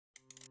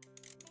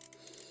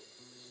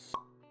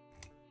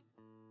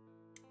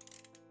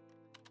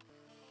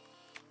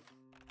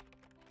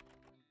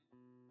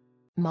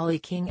Mollie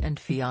King and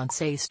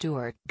fiancé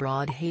Stuart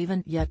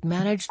Broadhaven yet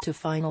managed to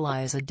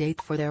finalize a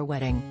date for their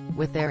wedding,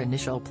 with their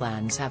initial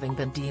plans having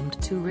been deemed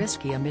too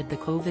risky amid the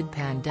COVID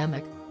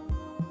pandemic.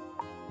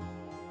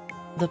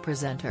 The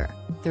presenter,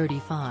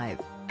 35,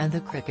 and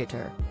the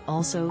cricketer,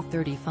 also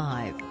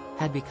 35,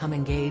 had become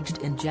engaged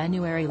in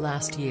January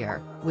last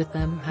year, with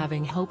them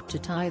having hoped to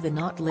tie the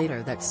knot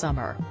later that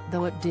summer,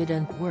 though it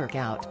didn't work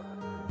out.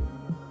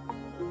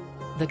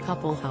 The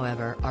couple,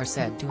 however, are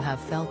said to have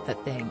felt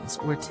that things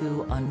were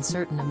too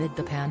uncertain amid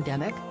the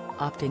pandemic,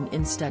 opting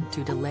instead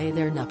to delay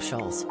their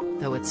nuptials,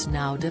 though it's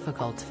now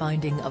difficult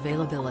finding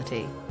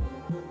availability.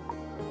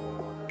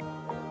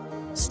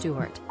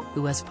 Stuart,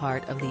 who is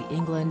part of the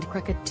England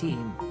cricket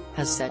team,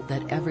 has said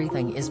that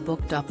everything is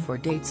booked up for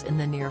dates in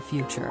the near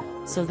future,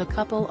 so the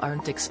couple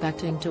aren't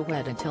expecting to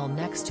wed until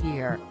next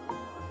year.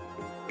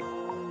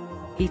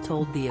 He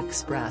told The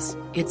Express,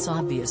 "It's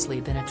obviously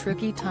been a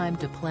tricky time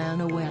to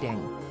plan a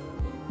wedding.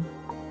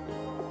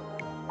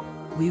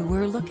 We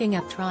were looking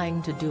at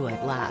trying to do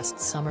it last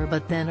summer,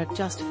 but then it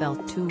just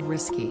felt too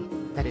risky,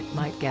 that it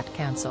might get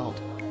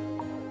cancelled."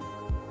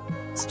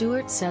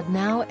 Stuart said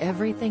now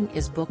everything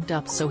is booked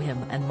up, so him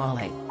and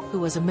Mollie,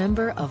 who is a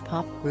member of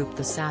pop group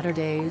The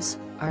Saturdays,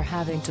 are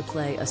having to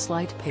play a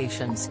slight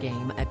patience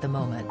game at the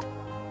moment.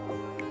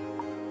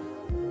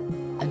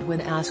 And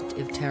when asked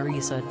if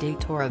Teresa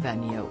date or a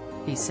venue,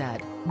 he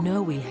said,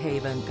 "No, we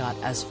haven't got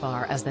as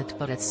far as that,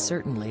 but it's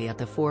certainly at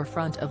the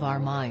forefront of our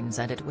minds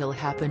and it will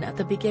happen at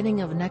the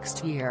beginning of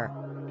next year."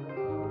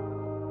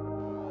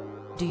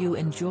 Do you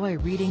enjoy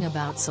reading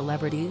about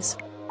celebrities?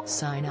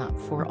 Sign up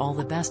for all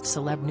the best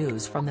celeb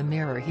news from the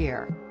Mirror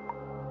here.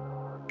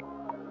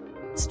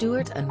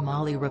 Stuart and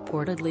Mollie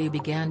reportedly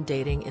began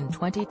dating in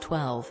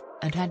 2012,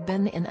 and had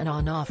been in an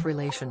on-off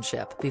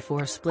relationship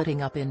before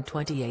splitting up in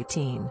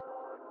 2018.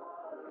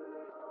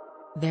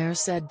 They're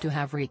said to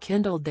have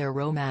rekindled their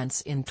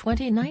romance in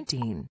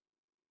 2019.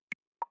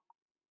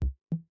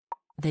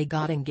 They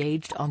got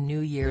engaged on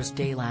New Year's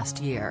Day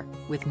last year,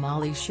 with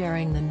Mollie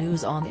sharing the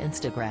news on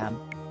Instagram.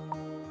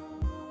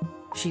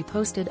 She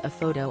posted a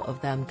photo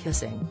of them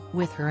kissing,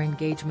 with her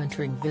engagement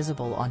ring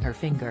visible on her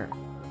finger.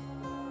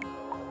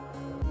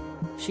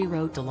 She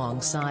wrote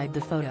alongside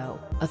the photo,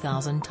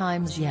 "1,000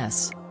 times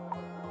yes.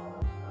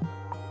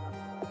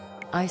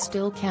 I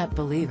still can't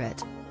believe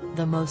it.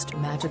 The most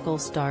magical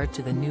start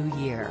to the new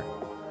year.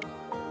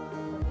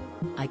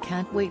 I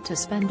can't wait to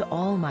spend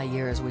all my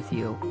years with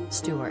you,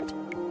 Stuart."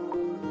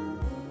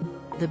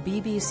 The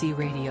BBC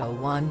Radio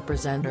 1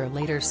 presenter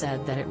later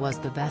said that it was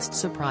the best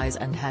surprise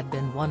and had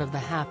been one of the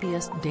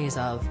happiest days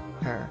of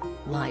her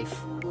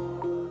life.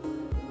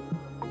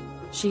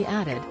 She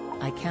added,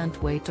 "I can't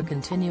wait to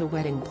continue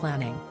wedding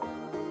planning."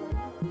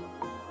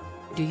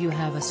 Do you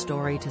have a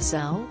story to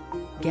sell?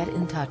 Get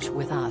in touch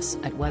with us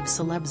at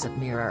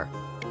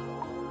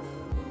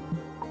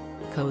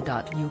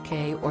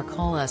webcelebs@mirror.co.uk or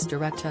call us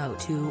direct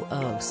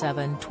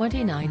 0207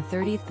 29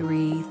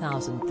 33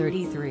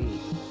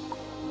 033.